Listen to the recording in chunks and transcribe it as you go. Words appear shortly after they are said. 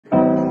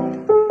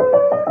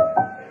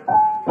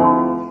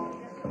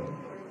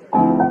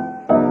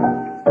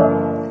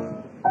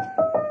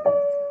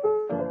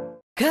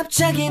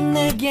갑자기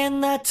내게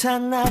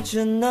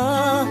나타나준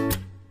너,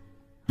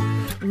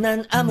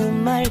 난 아무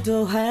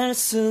말도 할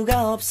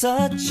수가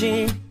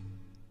없었지.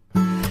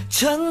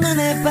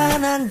 첫눈에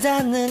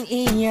반한다는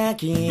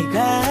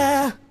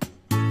이야기가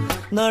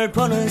널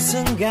보는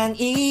순간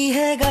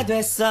이해가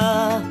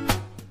됐어.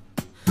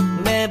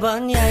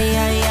 매번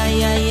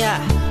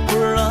야야야야야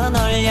불러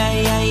널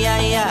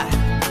야야야야,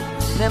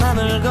 내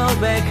맘을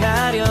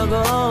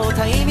고백하려고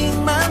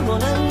타이밍만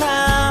보는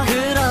나.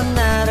 그런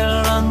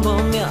나를 넌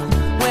보며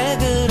왜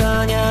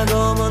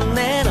그러냐고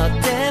묻네. 너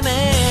때문에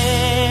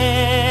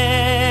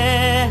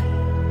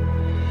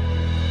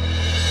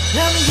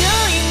I'm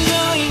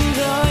going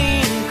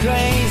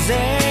crazy.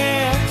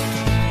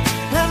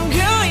 I'm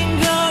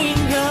going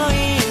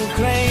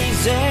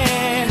crazy.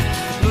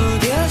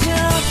 무뎌져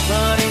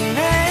버린 내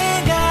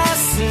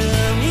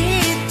가슴이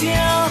뛰어.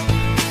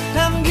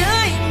 I'm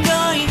going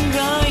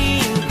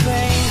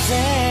crazy,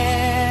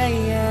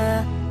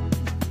 yeah.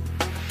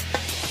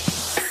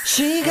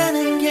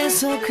 시간은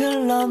계속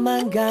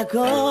흘러만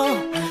가고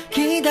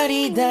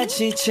기다리다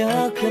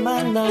지쳐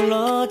그만 널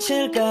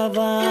놓칠까봐.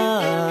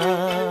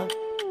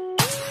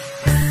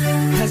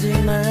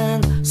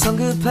 하지만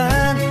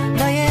성급한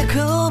나의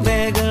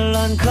고백을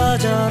넌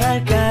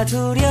거절할까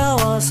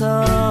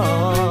두려워서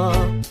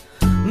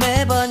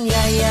매번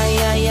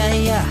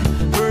야야야야야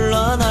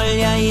불러 널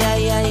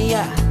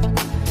야야야야.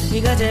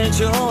 네가 제일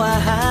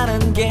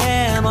좋아하는 게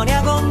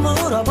뭐냐고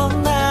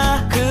물어본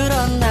나.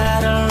 그런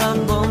나를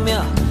넌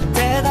보며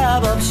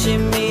대답 없이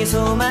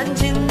미소만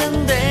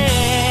짓는데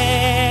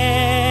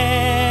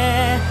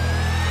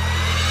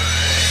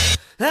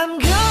I'm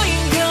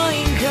going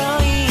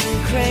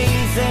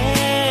crazy.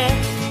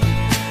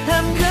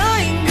 I'm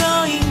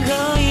going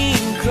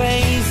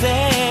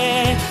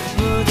crazy.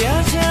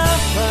 무뎌져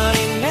버린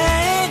내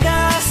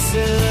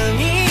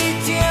가슴이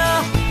뛰어.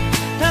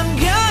 I'm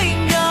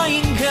going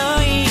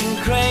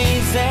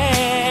crazy,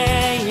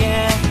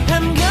 yeah.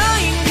 I'm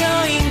going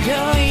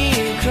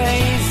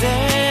crazy.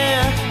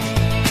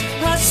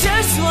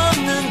 어쩔 수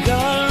없는 걸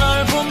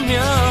널 보면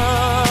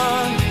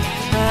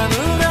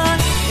아무런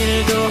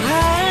일도 할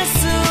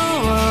수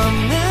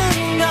없는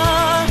걸.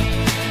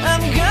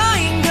 I'm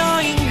going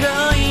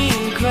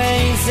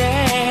crazy.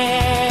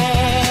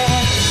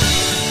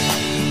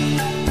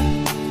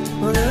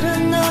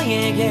 오늘은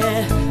너에게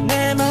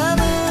내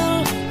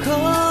맘을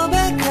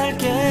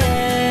고백할게.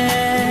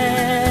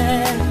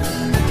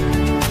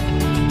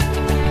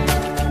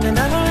 내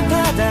맘을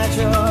받아줘.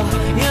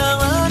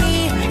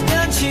 영원히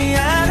변치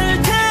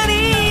않을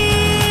테니.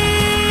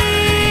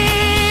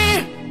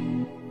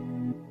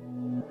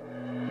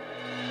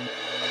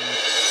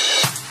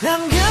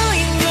 I'm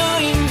going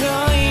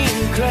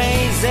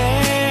crazy.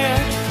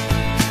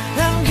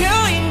 I'm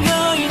going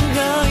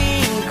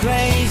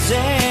crazy.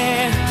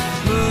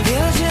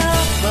 무뎌져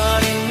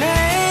버린 내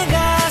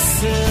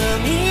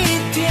가슴이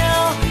뛰어.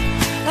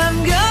 I'm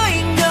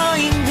going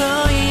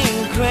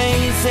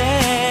crazy,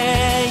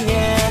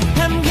 yeah.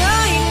 I'm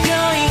going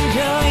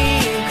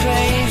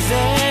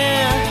crazy.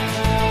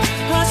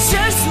 어쩔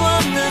수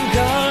없는 걸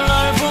널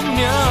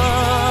보면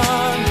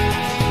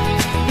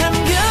I'm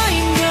going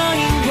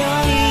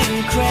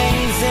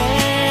crazy.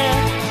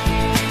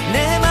 내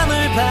맘을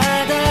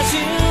받아준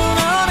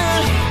오늘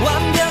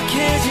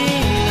완벽해진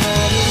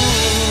하루.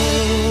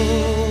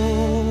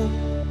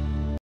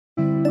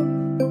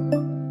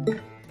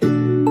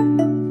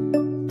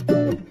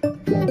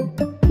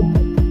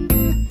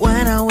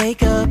 When I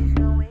wake up,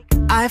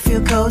 I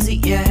feel cozy,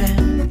 yeah.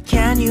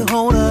 Can you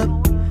hold up?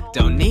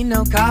 Don't need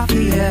no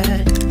coffee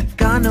yet.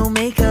 Got no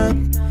makeup.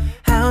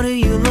 How do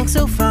you look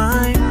so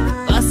fine?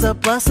 Bust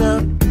up, bust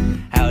up.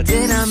 How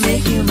did I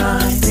make you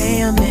mine?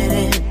 Stay a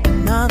minute,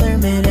 another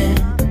minute.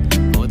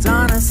 Hold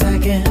on a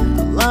second,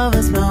 I love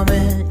this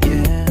moment,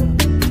 yeah.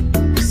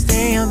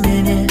 Stay a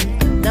minute,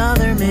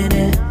 another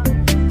minute.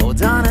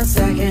 Hold on a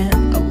second,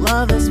 I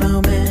love this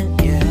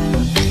moment, yeah.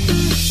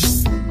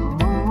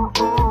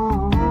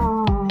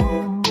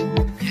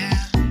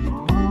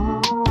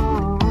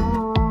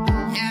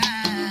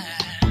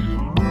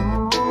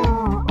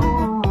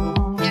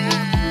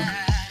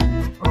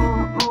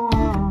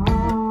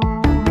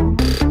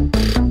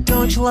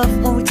 Don't you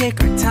love when we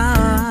take our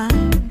time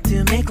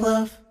to make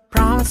love?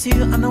 Promise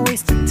you I'm not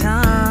wasting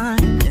time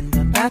in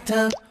the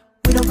bathtub.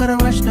 We don't gotta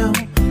rush, no.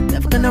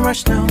 Never gonna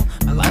rush, no.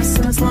 My life's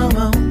in a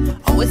slow-mo,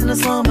 always in a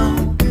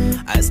slow-mo.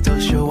 I still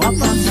show up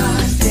on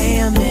time. Stay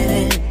a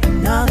minute,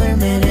 another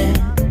minute.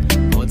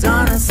 Hold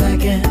on a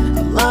second,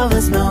 I love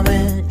this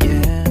moment,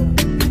 yeah.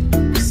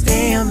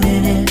 Stay a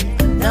minute,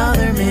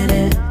 another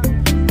minute.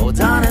 Hold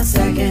on a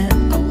second,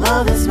 I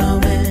love this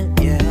moment,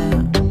 yeah.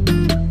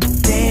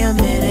 Stay a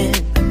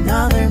minute,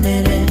 another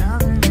minute.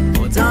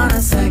 Hold on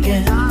a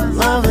second, I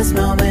love this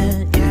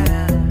moment,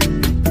 yeah.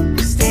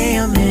 Stay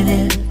a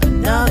minute,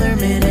 another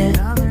minute.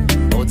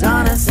 Hold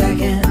on a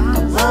second,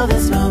 I love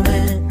this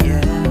moment,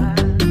 yeah.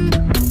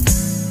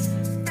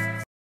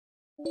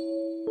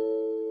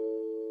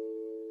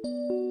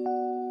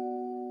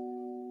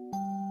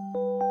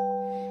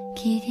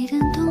 길 잃은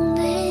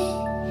동네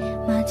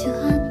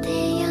마주한